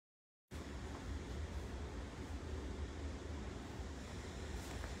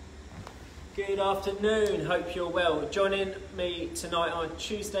Good afternoon, hope you're well. Joining me tonight on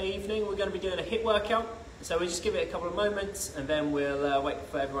Tuesday evening, we're going to be doing a HIIT workout. So we'll just give it a couple of moments and then we'll wait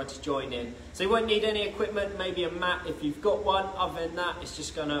for everyone to join in. So you won't need any equipment, maybe a mat if you've got one. Other than that, it's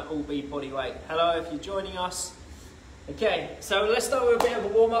just going to all be body weight. Hello if you're joining us. Okay, so let's start with a bit of a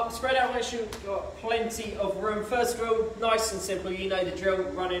warm up. Spread out, make sure you've got plenty of room. First drill, nice and simple, you know the drill,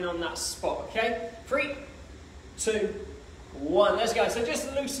 running on that spot, okay? 3, 2, 1, let's go. So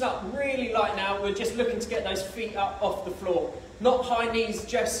just loosen up really light now. We're just looking to get those feet up off the floor. Not high knees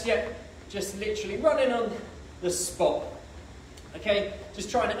just yet, just literally running on the spot. Okay,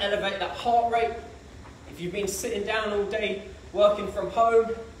 just trying to elevate that heart rate. If you've been sitting down all day working from home,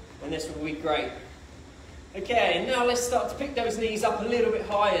 then this will be great. Okay, now let's start to pick those knees up a little bit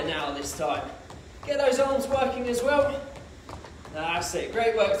higher now this time. Get those arms working as well. That's it,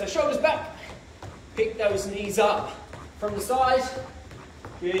 great work. So shoulders back, pick those knees up from the side.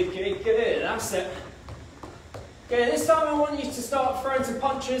 Good, good, good, that's it. Okay, this time I want you to start throwing some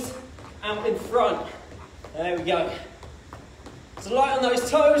punches out in front. There we go. So light on those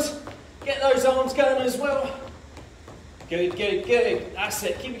toes, get those arms going as well. Good, good, good, that's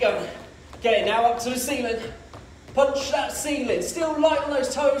it, keep it going. Okay, now up to the ceiling. Punch that ceiling. Still light on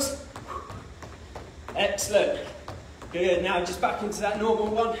those toes. Excellent. Good, now just back into that normal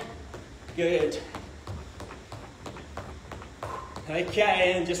one. Good.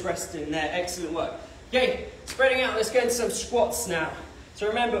 Okay, and just resting there. Excellent work. Okay, spreading out, let's go into some squats now. So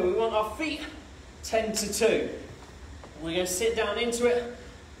remember, we want our feet 10 to 2. We're going to sit down into it,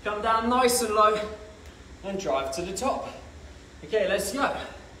 come down nice and low, and drive to the top. Okay, let's go.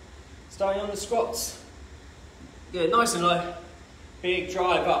 Starting on the squats. Good, nice and low. Big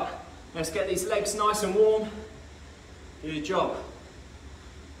drive up. Let's get these legs nice and warm. Good job.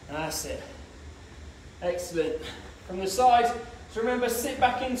 That's it. Excellent. From the side, so remember, sit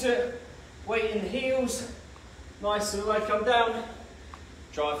back into it. Weight in the heels. Nice and low, come down.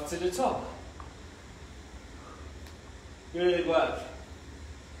 Drive to the top. Good work.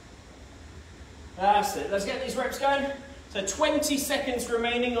 That's it. Let's get these reps going. So 20 seconds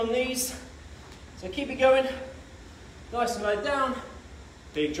remaining on these. So keep it going. Nice and low down.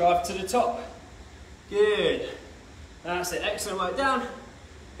 Big drive to the top. Good. That's it. Excellent work down.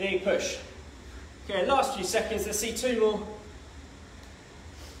 Big push. Okay, last few seconds. Let's see 2 more.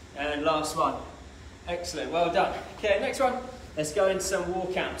 And last one. Excellent. Well done. Okay, next one. Let's go into some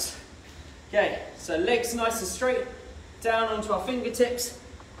walkouts. Okay, so legs nice and straight. Down onto our fingertips.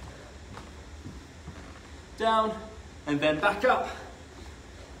 Down. And then back up.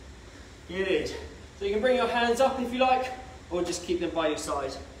 Good. So you can bring your hands up if you like, or just keep them by your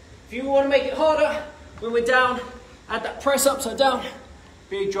side. If you want to make it harder, when we're down, add that press upside down.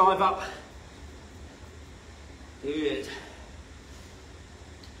 Big drive up. Good.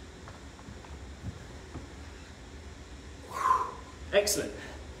 Excellent.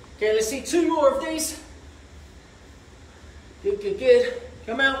 Okay, let's see 2 more of these. Good, good, good.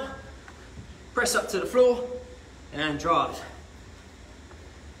 Come out. Press up to the floor. And drive.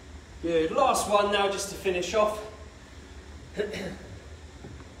 Good, last one now just to finish off.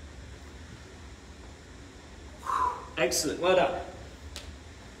 Excellent, well done.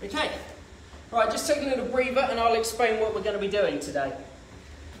 Okay, right, just take a little breather and I'll explain what we're going to be doing today.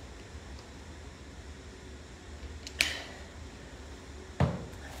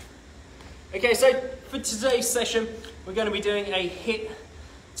 Okay, so for today's session, we're going to be doing a HIIT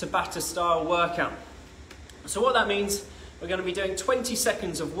to batter style workout. So what that means, we're going to be doing 20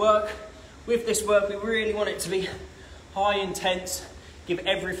 seconds of work. With this work, we really want it to be high intense, give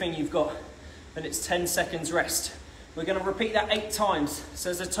everything you've got, then it's 10 seconds rest. We're going to repeat that 8 times,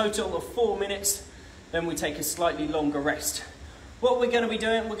 so there's a total of 4 minutes, then we take a slightly longer rest. What we're going to be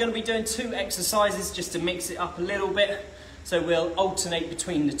doing 2 exercises just to mix it up a little bit, so we'll alternate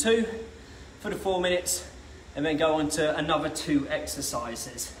between the 2 for the 4 minutes, and then go on to another 2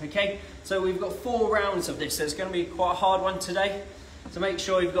 exercises, okay? So we've got 4 rounds of this, so it's going to be quite a hard one today. So make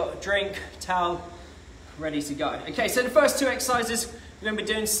sure you've got a drink, towel, ready to go. Okay, so the first 2 exercises, we're going to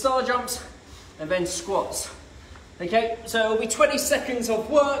be doing star jumps and then squats. Okay, so it'll be 20 seconds of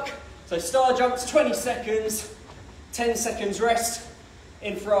work. So star jumps, 20 seconds, 10 seconds rest,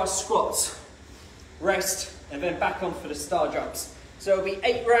 in for our squats. Rest, and then back on for the star jumps. So it'll be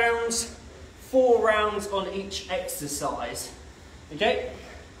 8 rounds, 4 rounds on each exercise. Okay,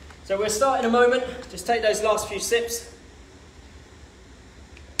 so we'll start in a moment. Just take those last few sips.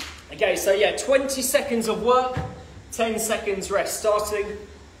 Okay, so yeah, 20 seconds of work, 10 seconds rest, starting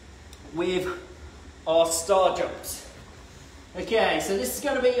with our star jumps. Okay, so this is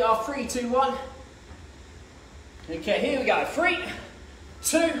going to be our 3, 2, 1. Okay, here we go. 3,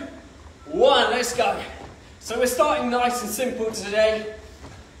 2, 1, let's go. So we're starting nice and simple today,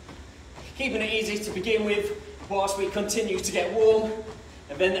 keeping it easy to begin with whilst we continue to get warm,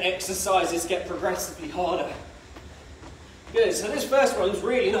 and then the exercises get progressively harder. Good, so this first one's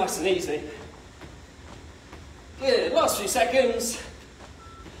really nice and easy. Good, last few seconds,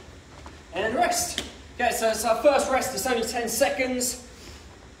 and rest. Okay, so it's our first rest, it's only 10 seconds.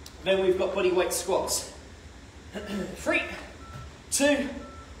 Then we've got body weight squats. 3, 2,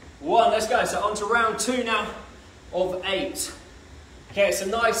 1, let's go. So on to round 2 now of 8. Okay, so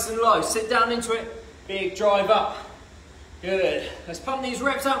nice and low, sit down into it, big drive up. Good, let's pump these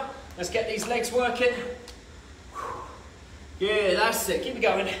reps up, let's get these legs working. Good, that's it, keep it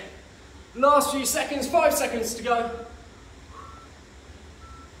going. Last few seconds, 5 seconds to go.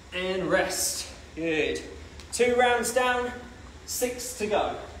 And rest, good. 2 rounds down, 6 to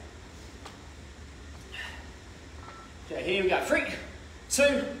go. Okay, here we go, 3,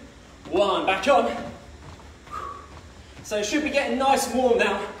 2, 1, back on. So it should be getting nice and warm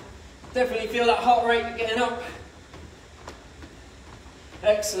now. Definitely feel that heart rate getting up.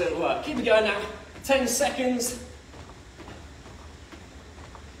 Excellent work, keep it going now. 10 seconds.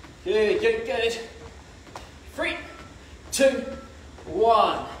 Good, good, good. 3, 2,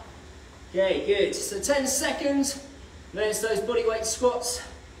 1. Okay, good. So 10 seconds. Then it's those body weight squats.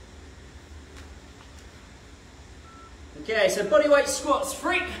 Okay, so body weight squats.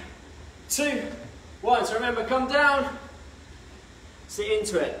 3, 2, 1. So remember, come down, sit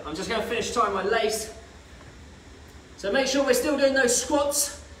into it. I'm just going to finish tying my lace. So make sure we're still doing those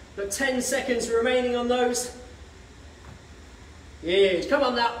squats. Got 10 seconds remaining on those. Yeah, come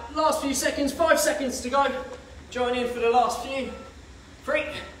on now. Last few seconds, 5 seconds to go. Join in for the last few. 3,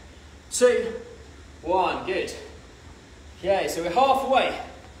 2, 1. Good. Okay, so we're halfway.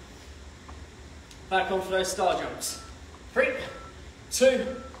 Back on for those star jumps. 3, 2,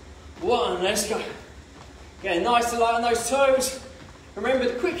 1. Let's go. Okay, nice and light on those toes. Remember,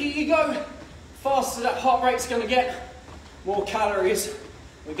 the quicker you go, faster that heart rate's going to get, more calories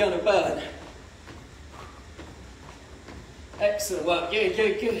we're going to burn. Excellent work. Good,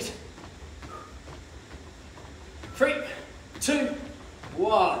 good, good. 3, 2,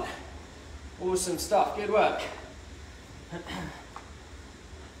 1. Awesome stuff. Good work.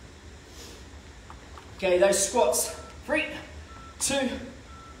 Okay, those squats. 3, 2,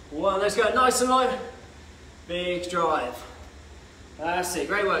 1. Let's go. Nice and low. Big drive. That's it.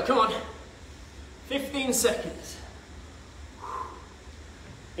 Great work. Come on. 15 seconds.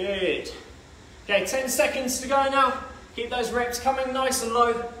 Good. Okay, 10 seconds to go now. Keep those reps coming nice and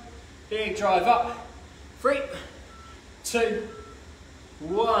low. Big drive up. 3, 2,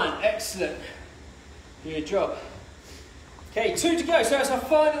 1. Excellent. Good job. Okay, 2 to go. So that's our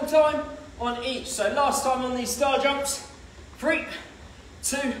final time on each. So last time on these star jumps. 3,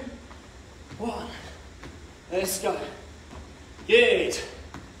 2, 1. Let's go. Good.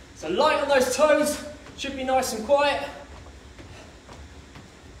 So light on those toes. Should be nice and quiet.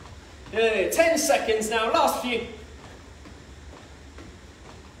 Good. 10 seconds now. Last few.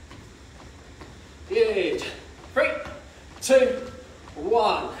 Good. 3, 2,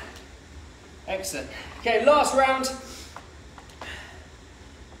 1. Excellent. Okay, last round.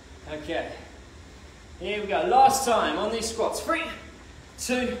 Okay. Here we go. Last time on these squats. 3,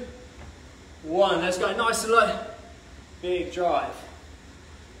 2, 1. Let's go. Nice and low. Big drive.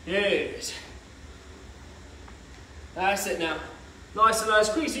 Good. That's it now. Nice and low. As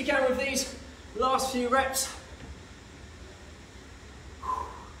quick as you can with these last few reps.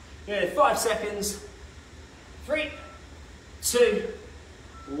 Good. 5 seconds. 3, 2,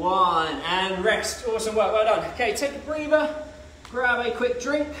 1. And rest. Awesome work. Well done. Okay, take a breather. Grab a quick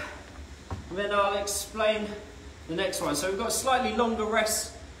drink. And then I'll explain the next one. So we've got a slightly longer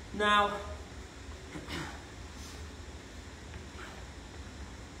rest now.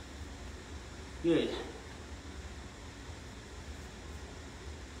 Good.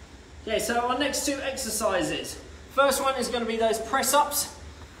 Okay, so our next 2 exercises. First one is going to be those press-ups.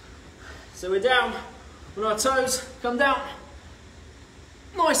 So we're down on our toes, come down,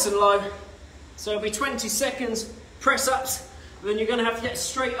 nice and low. So it'll be 20 seconds press-ups. Then you're going to have to get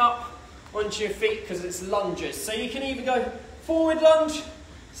straight up onto your feet because it's lunges. So you can either go forward lunge,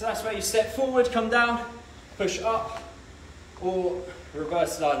 so that's where you step forward, come down, push up, or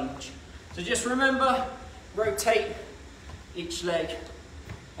reverse lunge. So just remember, rotate each leg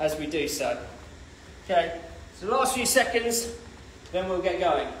as we do so. Okay, so the last few seconds, then we'll get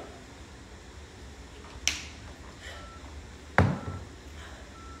going.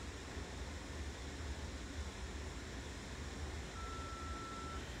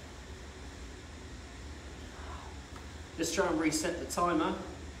 Just try and reset the timer.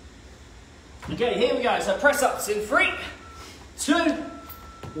 Okay, here we go. So press ups in 3, 2,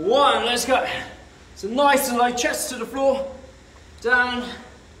 1. Let's go. So nice and low, chest to the floor, down,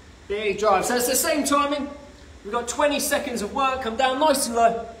 big drive. So it's the same timing. We've got 20 seconds of work. Come down nice and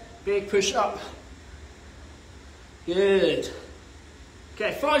low, big push up. Good.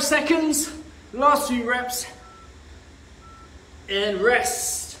 Okay, 5 seconds. Last few reps. And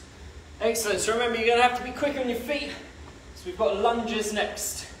rest. Excellent. So remember, you're going to have to be quick on your feet. So we've got lunges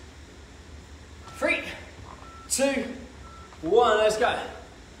next. 3, 2, 1. Let's go.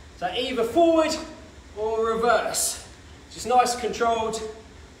 So either forward or reverse. Just nice and controlled.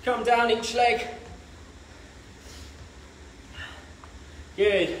 Come down each leg.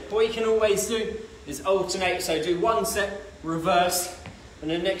 Good. What you can always do is alternate. So do 1 set, reverse, and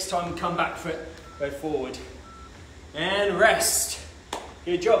then next time come back for it, go forward. And rest.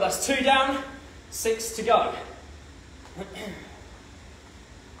 Good job. That's 2 down, 6 to go.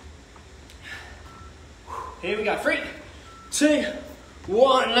 Here we go. 3, 2,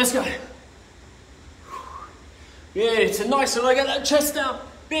 1. Let's go. Good. So nice and low. Get that chest down.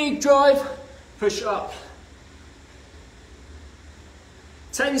 Big drive. Push up.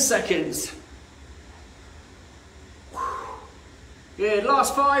 10 seconds. Good.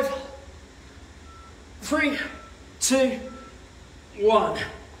 Last 5. 3, 2, 1.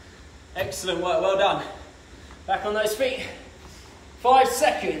 Excellent work. Well done. Back on those feet. 5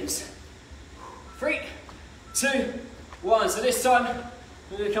 seconds. 3, 2, 1. So this time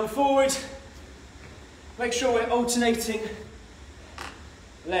we're going to come forward. Make sure we're alternating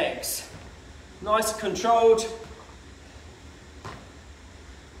legs. Nice and controlled.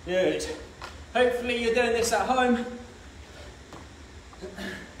 Good. Hopefully you're doing this at home.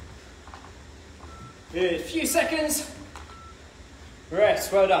 Good. Few seconds.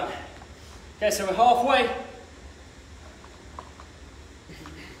 Rest. Well done. Okay, so we're halfway.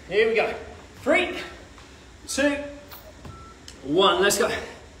 Here we go. 3, 2, 1. Let's go.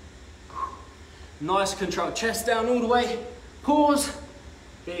 Nice control. Chest down all the way. Pause.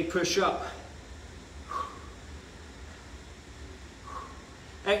 Big push up.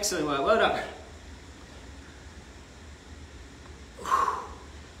 Excellent work. Well done.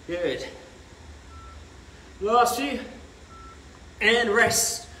 Good. Last few. And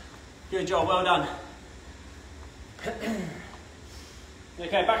rest. Good job. Well done.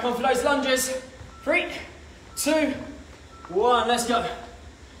 Okay, back on for those lunges. 3, 2, 1. Let's go.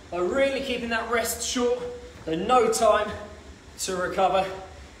 So really keeping that rest short. So no time to recover.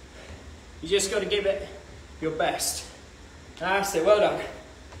 You just got to give it your best. That's it. Well done.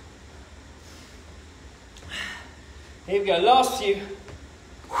 Here we go. Last few.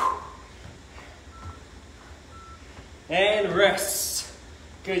 And rest.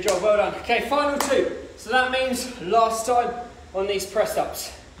 Good job. Well done. Okay, final 2. So that means last time on these press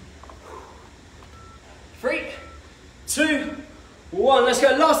ups. 3, 2, 1. Let's go.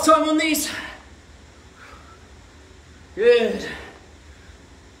 Last time on these. Good.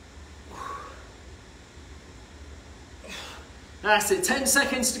 That's it. 10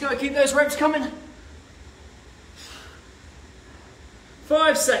 seconds to go. Keep those reps coming.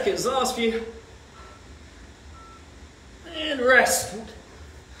 5 seconds. Last few. And rest.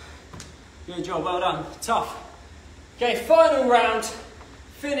 Good job. Well done. Tough. Okay, final round.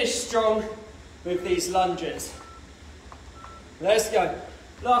 Finish strong with these lunges. Let's go.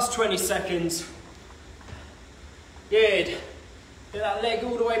 Last 20 seconds. Good. Get that leg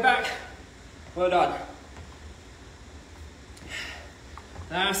all the way back. Well done.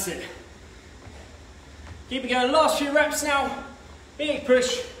 That's it. Keep it going. Last few reps now. Big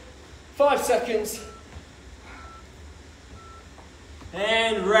push. 5 seconds.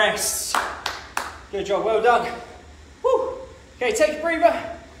 And rest. Good job. Well done. Woo. Okay, take a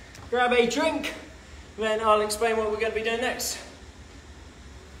breather. Grab a drink. Then I'll explain what we're going to be doing next.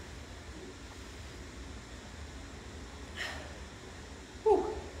 Woo.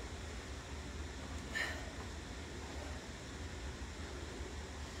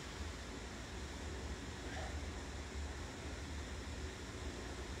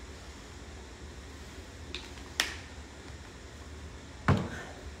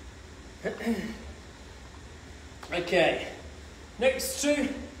 Okay, next 2,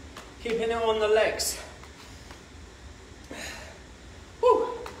 keeping it on the legs. Woo.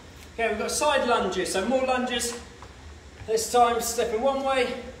 Okay, we've got side lunges, so more lunges. This time stepping one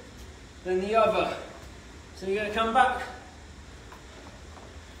way, then the other. So you're going to come back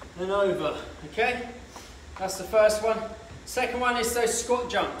and over, okay? That's the first one. Second one is those squat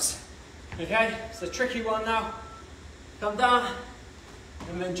jumps, okay? It's a tricky one now. Come down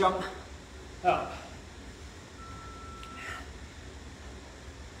and then jump up.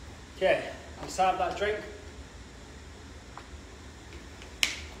 Okay, Let's have that drink.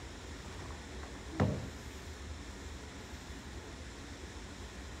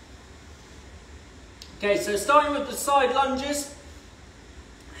 Okay, so starting with the side lunges.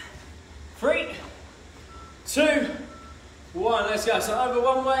 3, 2, 1, let's go. So over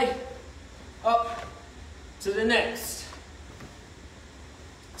one way, up to the next.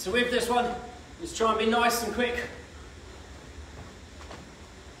 So with this one, let's try and be nice and quick.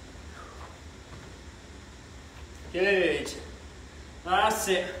 Good. That's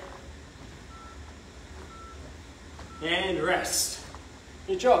it. And rest.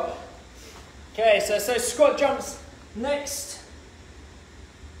 Good job. Okay, so squat jumps next.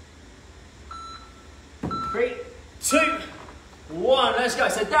 3, 2, 1, let's go.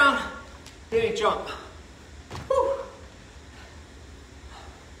 So down, big jump. Woo.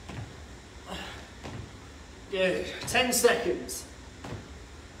 Good, 10 seconds.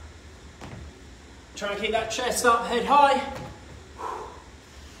 Try and keep that chest up, head high.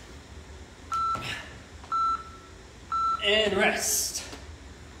 And rest.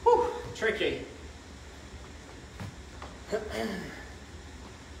 Whew, tricky.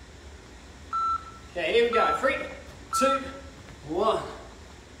 Okay, here we go. 3, 2, 1.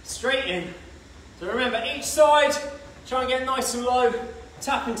 Straight in. So remember, each side, try and get nice and low.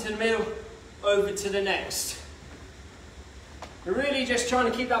 Tap into the middle, over to the next. We're really just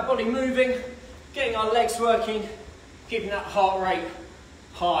trying to keep that body moving, getting our legs working, keeping that heart rate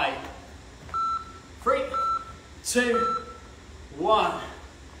high. 3, 2, 1.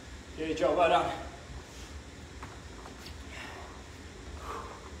 Good job, well done.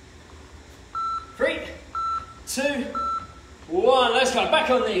 3, 2, 1. Let's go. Back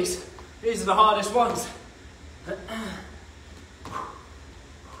on these. These are the hardest ones.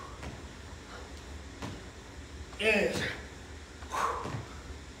 Good.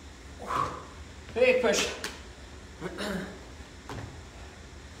 Big push.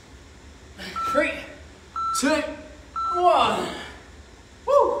 3, 2, 1.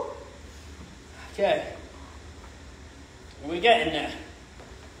 Woo. Okay. We're getting there.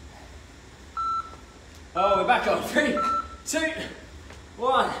 Oh, we're back on. 3, 2,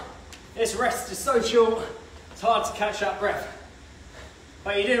 1. This rest is so short, it's hard to catch that breath.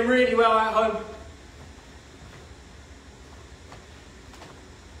 But you're doing really well at home.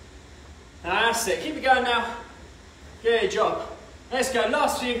 That's it. Keep it going now. Good job. Let's go.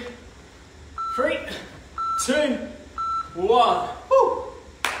 Last few. 3, 2, 1. Woo.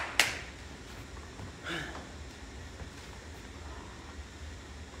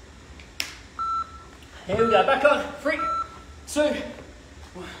 Here we go. Back on. 3, 2,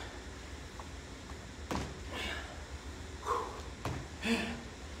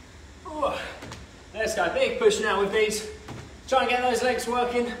 1. Let's go. Big push now with these. Try and get those legs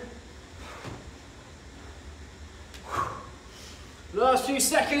working. Last few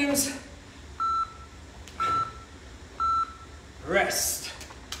seconds. Rest.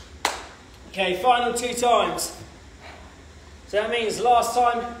 Okay, final 2 times. So that means last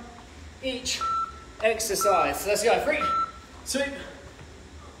time each exercise. So let's go. 3, 2.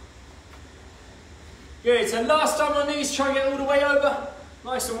 Good. So last time on these, try and get all the way over.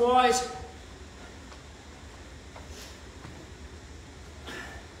 Nice and wide.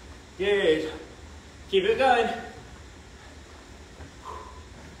 Good. Keep it going.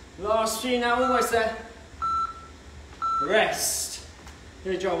 Last few now, almost there. Rest.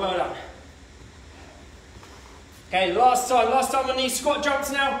 Good job, well done. Okay, last time on these squat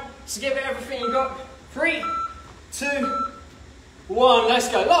jumps now. So give it everything you got. 3, 2, 1, let's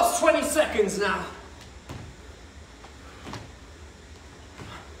go. Last 20 seconds now.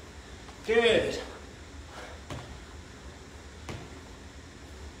 Good.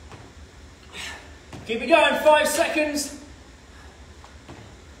 Keep it going, 5 seconds.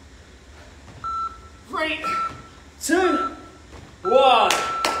 3, 2, 1.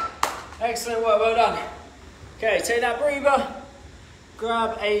 Excellent work, well done. Okay, take that breather,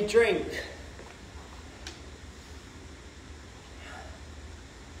 grab a drink.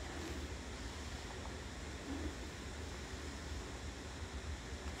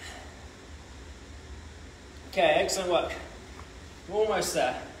 Okay, excellent work. We're almost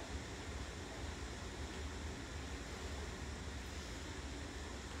there.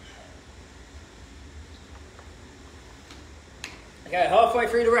 Okay, halfway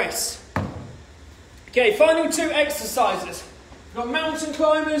through the race. Okay, final 2 exercises. We've got mountain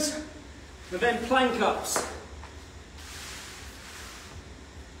climbers, and then plank ups.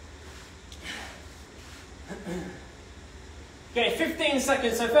 Okay, 15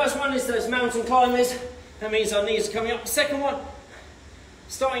 seconds. So first one is those mountain climbers. That means our knees are coming up. Second one,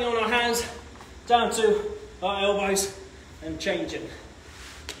 starting on our hands, down to our elbows and changing.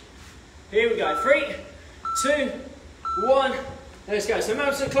 Here we go, 3, 2, 1, let's go. So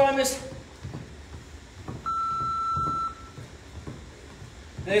mountain climbers,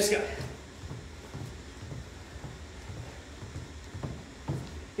 let's go.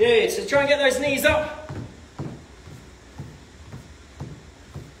 Good, so try and get those knees up.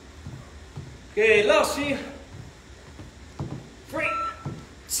 Good, last few. 3,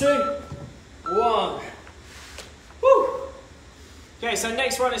 2, 1. Woo! Okay, so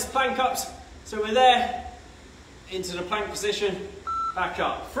next one is plank ups. So we're there, into the plank position, back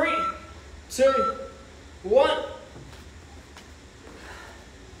up. 3, 2, 1.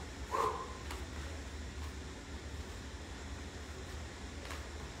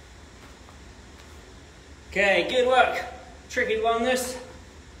 Okay, good work. Tricky one this.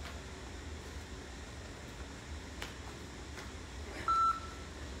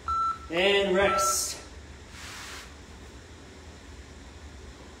 And rest.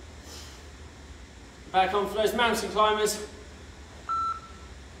 Back on for those mountain climbers.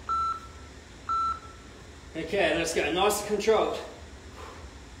 Okay, let's go. Nice and controlled.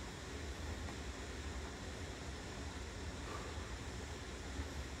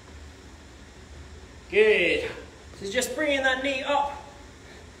 Good. So just bringing that knee up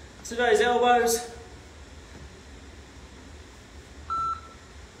to those elbows.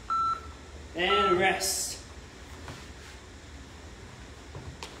 And rest.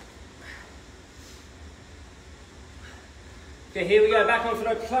 Okay, here we go, back on for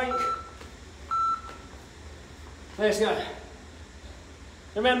the plank. Let's go.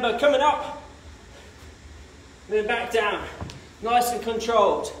 Remember, coming up, then back down. Nice and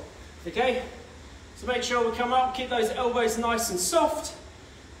controlled, okay? So make sure we come up, keep those elbows nice and soft.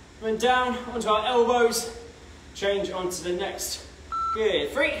 Then down onto our elbows, change onto the next. Good,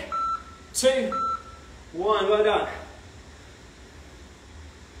 3, 2, 1, well done.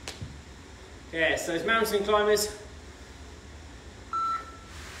 Okay, so those mountain climbers.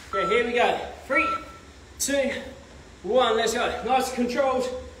 Okay, here we go. 3, 2, 1, let's go. Nice and controlled.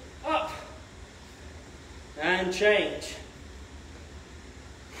 Up. And change.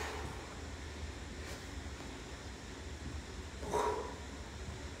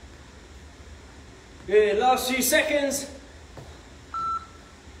 Good, last few seconds.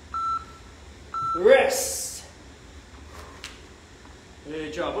 Rest.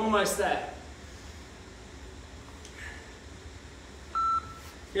 Good job, almost there.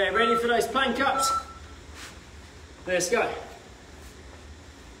 Okay, ready for those plank ups? Let's go.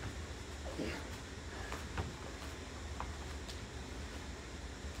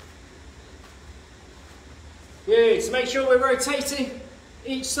 Good, so make sure we're rotating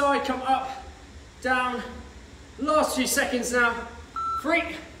each side, come up, down. Last few seconds now. 3,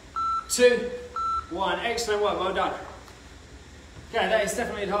 2, 1. Excellent work, well done. Okay, that is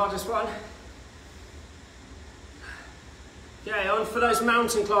definitely the hardest one. Okay, on for those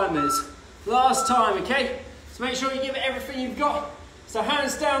mountain climbers. Last time, okay? So make sure you give it everything you've got. So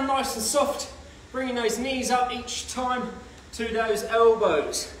hands down, nice and soft. Bringing those knees up each time to those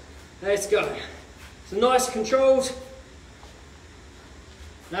elbows. Let's go. So nice and controlled.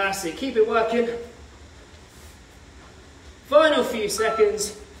 That's it, keep it working. Final few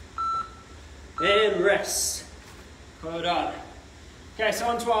seconds. And rest. Well done. Okay, so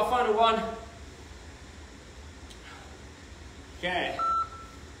on to our final one. Okay,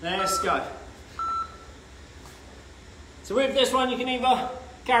 let's go. So with this one, you can either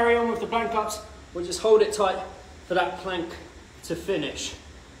carry on with the plank ups or just hold it tight for that plank to finish.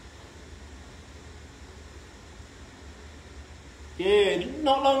 Good,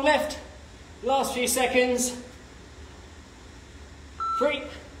 not long left. Last few seconds. 3,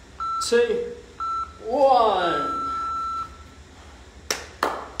 2, 1.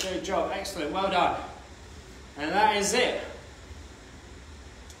 Good job, excellent, well done. And that is it.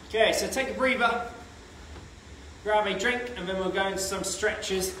 Okay, so take a breather, grab a drink, and then we'll go into some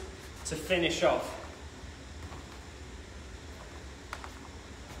stretches to finish off.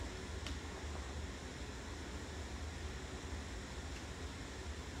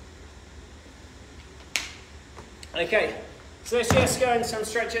 Okay, so let's just go into some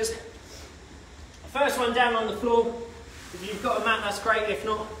stretches. First one down on the floor. If you've got a mat, that's great. If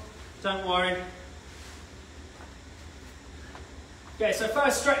not, don't worry. Okay, so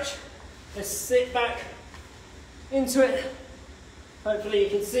first stretch, let's sit back into it. Hopefully you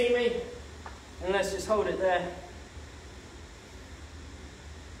can see me. And let's just hold it there.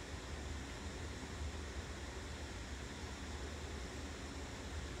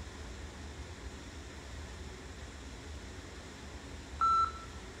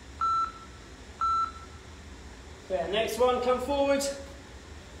 Okay, next one, come forward.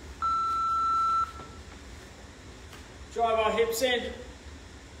 Drive our hips in,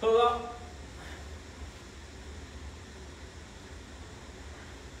 pull up.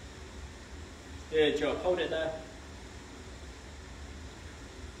 Good job, hold it there.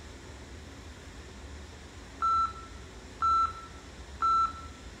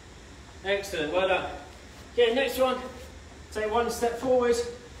 Excellent, well done. Okay, next one, take one step forward.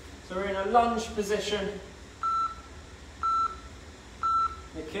 So we're in a lunge position.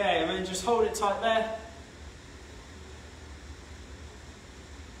 Okay, and then just hold it tight there.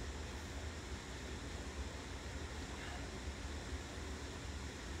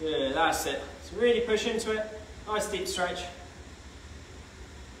 Good, that's it. So really push into it. Nice deep stretch.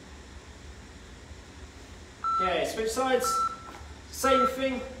 Okay, switch sides. Same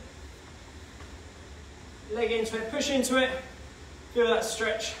thing. Leg into it, push into it. Feel that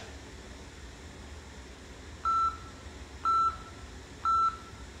stretch.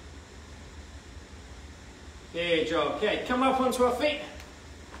 Good job. Okay, come up onto our feet.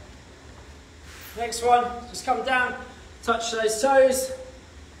 Next one, just come down, touch those toes.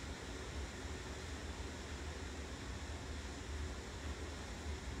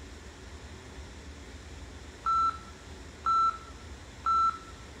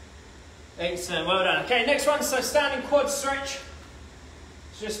 Excellent, well done. Okay, next one, so standing quad stretch.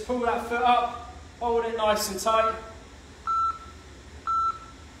 Just pull that foot up, hold it nice and tight.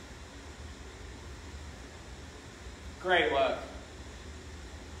 Great work.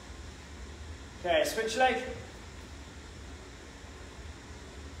 Okay, switch leg.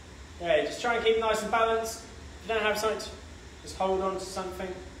 Okay, just try and keep it nice and balanced. If you don't have something, just hold on to something.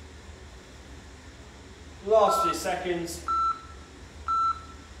 Last few seconds.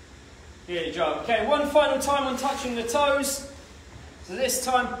 Good job. Okay, one final time on touching the toes. So this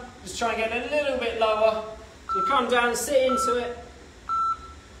time, just try and get a little bit lower. So you come down, sit into it.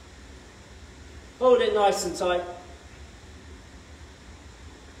 Hold it nice and tight.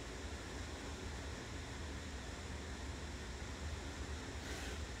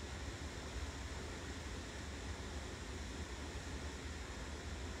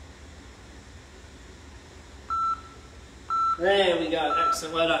 There we go,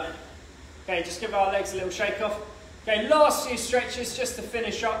 excellent, well done. Okay, just give our legs a little shake off. Okay, last few stretches just to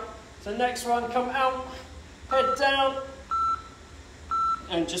finish up. So next one, come out, head down,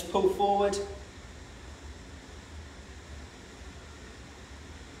 and just pull forward.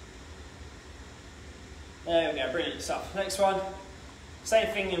 There we go, brilliant stuff. Next one,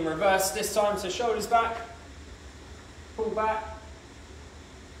 same thing in reverse this time, so shoulders back, pull back.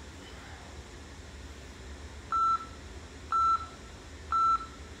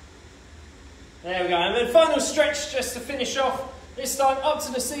 There we go, and then final stretch just to finish off. This time up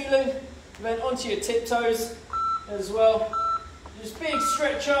to the ceiling, and then onto your tiptoes as well. Just big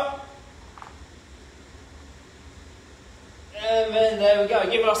stretch up. And then there we go,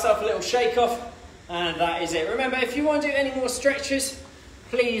 give ourselves a little shake off, and that is it. Remember, if you want to do any more stretches,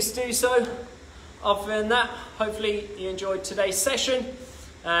 please do so. Other than that, hopefully you enjoyed today's session,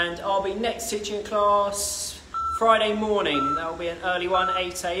 and I'll be next teaching class Friday morning. That will be an early one,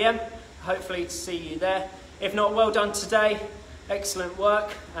 8 AM. Hopefully to see you there. If not, well done today. Excellent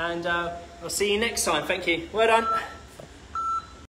work, and I'll see you next time. Thank you. Well done.